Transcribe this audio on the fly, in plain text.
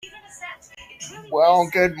Well,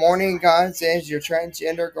 good morning, guys. It's your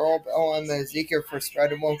transgender girl, Bella. I'm Ezekiel for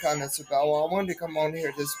Spreadable Kindness of Bella. I wanted to come on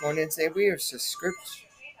here this morning and say we are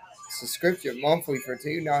subscription monthly for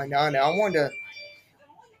 $2.99. I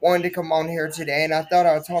wanted to come on here today, and I thought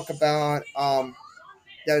I would talk about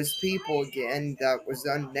those people again that was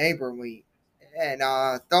unneighborly, and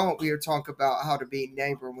I thought we would talk about how to be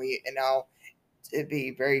neighborly and how to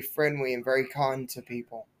be very friendly and very kind to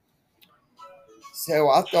people. So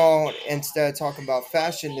I thought instead of talking about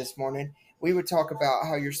fashion this morning, we would talk about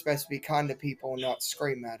how you're supposed to be kind to people and not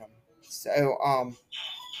scream at them. So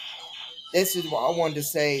this is what I wanted to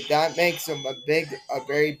say. That makes them a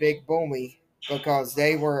very big bully because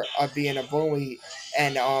they were being a bully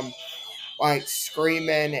and like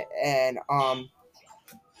screaming and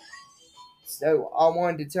So I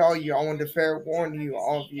wanted to tell you, I wanted to fair warn you,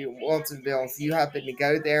 all of you in Wilsonville, if you happen to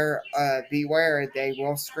go there, beware. They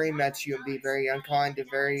will scream at you and be very unkind and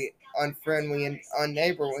very unfriendly and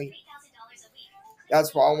unneighborly.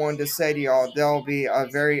 That's what I wanted to say to y'all. They'll be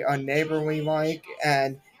very unneighborly like,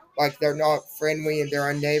 and like they're not friendly and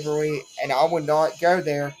they're unneighborly, and I would not go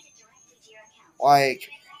there. Like,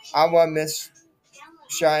 I want Miss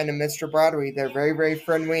Shine and Mr. Bradley. They're very, very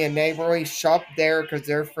friendly and neighborly. Shop there because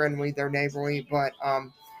they're friendly, they're neighborly, but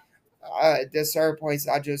this other place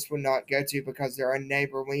I just would not go to because they're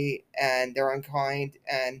unneighborly and they're unkind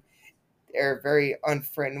and they're very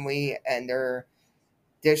unfriendly and they're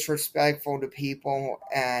disrespectful to people,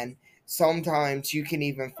 and sometimes you can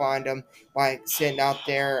even find them like sitting out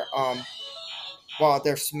there while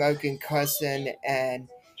they're smoking, cussing and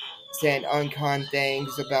saying unkind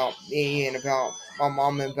things about me and about my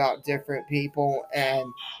mom and about different people, and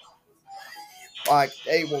like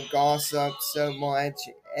they will gossip so much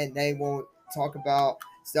and they will talk about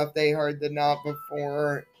stuff they heard the night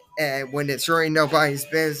before and when it's really nobody's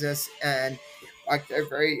business, and like they're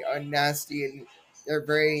very nasty and they're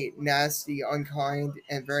very nasty, unkind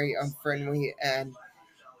and very unfriendly, and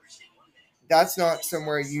that's not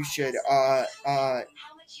somewhere you should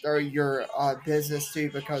throw your business to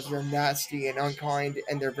because they're nasty and unkind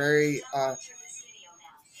and they're very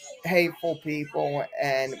hateful people,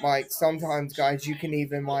 and like sometimes guys you can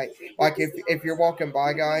even like if you're walking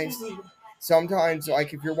by guys, sometimes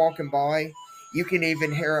like if you're walking by you can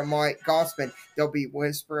even hear them like gossiping. They'll be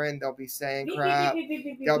whispering, they'll be saying crap,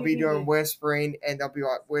 they'll be doing whispering and they'll be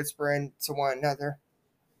like whispering to one another.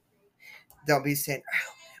 They'll be saying,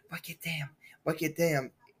 oh, look at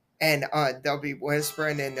them, and they'll be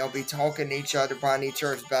whispering and they'll be talking to each other behind each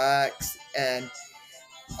other's backs, and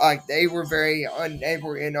like they were very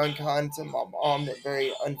unneighborly and unkind to my mom and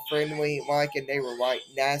very unfriendly like, and they were like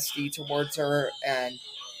nasty towards her, and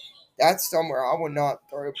that's somewhere I would not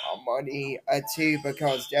throw my money to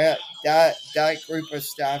because that group of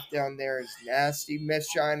staff down there is nasty. Miss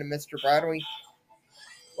Shine and Mr. Bradley,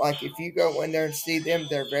 like if you go in there and see them,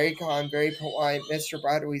 they're very kind, very polite. Mr.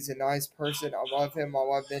 Bradley's a nice person. I love him. I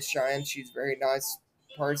love Miss Cheyenne. She's a very nice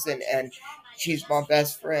person and she's my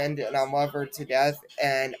best friend and I love her to death.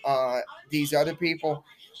 And these other people,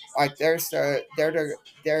 like they're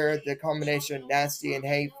the combination of nasty and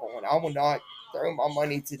hateful, and I will not throw my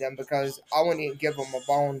money to them because I wouldn't even give them a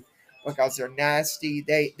bone because they're nasty.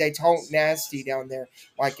 They talk nasty down there.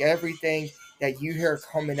 Like everything that you hear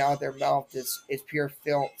coming out of their mouth is pure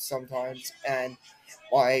filth sometimes, and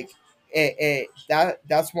like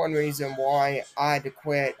that's one reason why I had to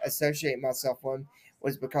quit associating myself with them,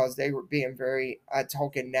 was because they were being very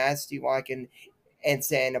talking nasty like, and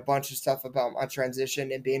saying a bunch of stuff about my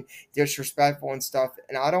transition and being disrespectful and stuff,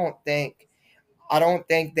 and I don't think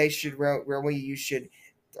they should really you should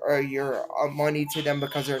throw your money to them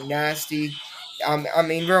because they're nasty. I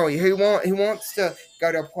mean, really, who wants to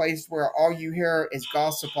go to a place where all you hear is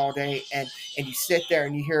gossip all day, and you sit there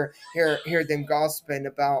and you hear them gossiping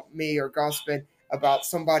about me or gossiping about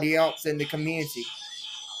somebody else in the community?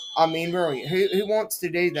 I mean, really, who wants to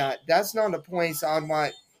do that? That's not a place I'd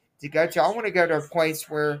want to go to. I want to go to a place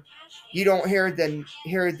where you don't hear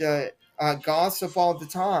the gossip all the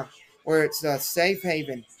time, where it's a safe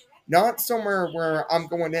haven, not somewhere where I'm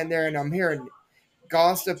going in there and I'm hearing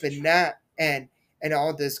gossip and that and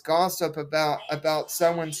all this gossip about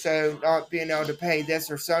so and so not being able to pay this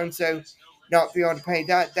or so and so not being able to pay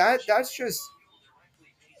that. That's just,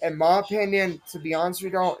 in my opinion, to be honest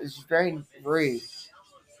with y'all, is very rude.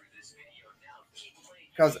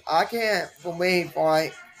 Because I can't believe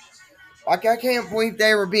like I can't believe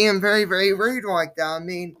they were being very, very rude like that. I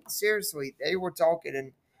mean, seriously, they were talking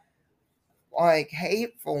and like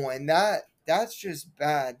hateful, and that's just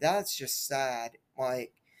bad. That's just sad.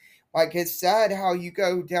 Like Like it's sad how you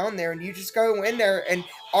go down there and you just go in there and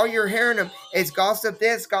all you're hearing them is gossip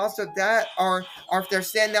this, gossip that, or if they're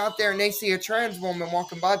standing out there and they see a trans woman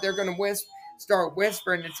walking by, they're gonna start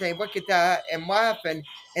whispering and say, "Look at that," and laughing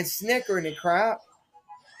and snickering and crap.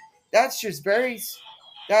 That's just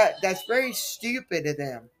that's very stupid of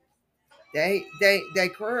them. They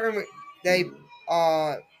clearly they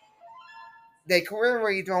uh they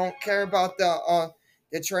clearly don't care about the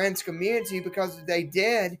trans community, because if they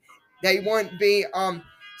did, they wouldn't be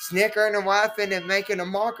snickering and laughing and making a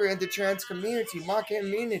mockery of the trans community, my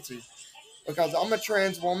community. Because I'm a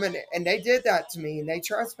trans woman and they did that to me and they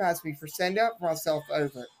trespassed me for standing up for myself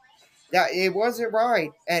over it. That it wasn't right,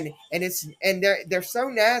 and they're so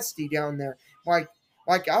nasty down there. Like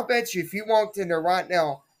I bet you if you walked in there right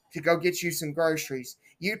now to go get you some groceries,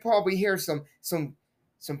 you'd probably hear some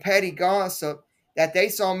petty gossip that they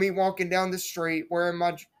saw me walking down the street wearing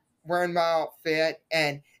my outfit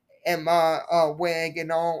and my wig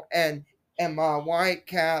and all and my white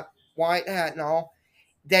cap, white hat and all.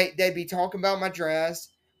 They'd be talking about my dress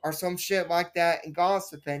or some shit like that and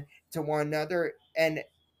gossiping to one another, and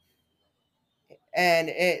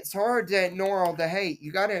it's hard to ignore all the hate.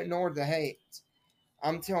 You gotta ignore the hate.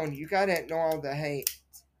 I'm telling you, you gotta ignore all the hate.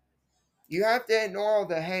 You have to ignore all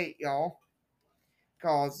the hate, y'all.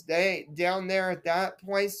 Cause they down there at that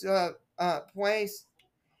place, they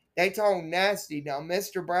talk nasty. Now,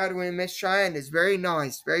 Mr. Bradley and Miss Cheyenne is very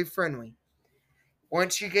nice, very friendly.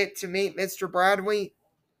 Once you get to meet Mr. Bradley,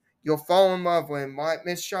 you'll fall in love with him. Like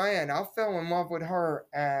Miss Cheyenne, I fell in love with her,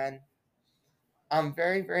 and I'm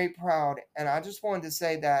very, very proud, and I just wanted to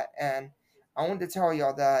say that, and I wanted to tell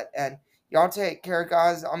y'all that, and y'all take care,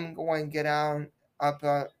 guys. I'm going to get out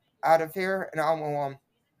of here, and I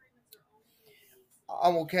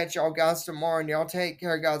will catch y'all guys tomorrow, and y'all take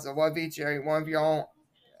care, guys. I love each and every one of y'all,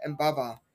 and bye bye.